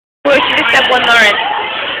she just said one Lauren.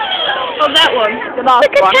 Oh, that one. The last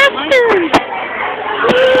Look at one.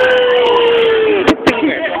 Chester!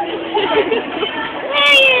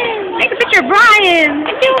 Take a picture of Brian!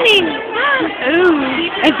 I'm filming! Ooh.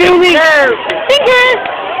 I'm filming! No! Fingers!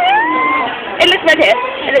 It looks red here.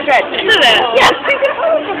 It looks red. Does it? Yes!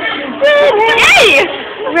 Hey!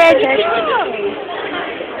 Red, red.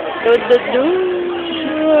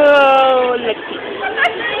 Oh, look.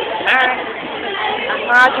 Alright.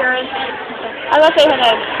 Rogers. How do I say her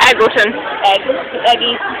name? Eggleton.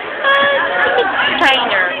 Eggie.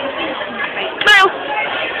 Trainer. Smile.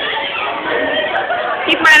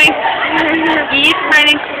 Keep smiling. Keep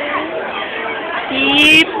smiling.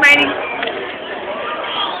 Keep smiling.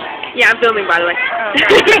 Yeah, I'm filming, by the way. Oh,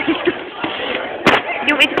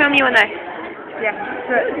 You want me to film you on there? yeah.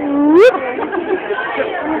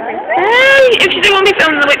 Hey! If she didn't want me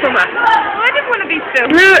filming, then wait film her. I didn't want to be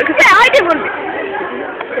filmed. No, Yeah, I did want to be.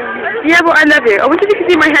 yeah, but I love you. I wish you could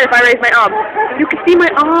see my head if I raised my arm. You could see my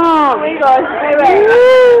arm. Oh my gosh. Wait.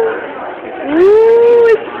 Ooh,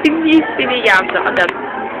 it's spinny. Yeah, I'm done.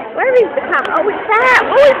 Where is the camera? Oh, it's there.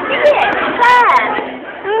 Oh, it's here. It's there.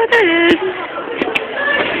 Oh, there it is.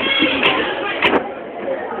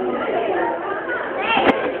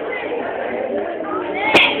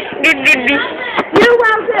 You're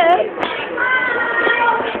well done.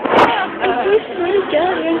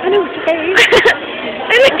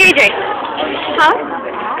 Hey, look, DJ. Huh?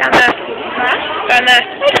 Down there. Huh? Down there.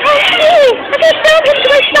 I can't see. I can't film him to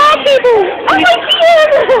my star people. Oh, I see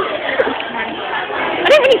him. I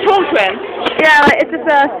didn't really talk to him. Yeah, like, it's just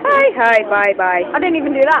a hi, bye. I didn't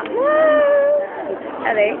even do that. No.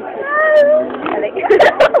 Ellie. No. Ellie.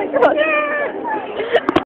 Oh my god.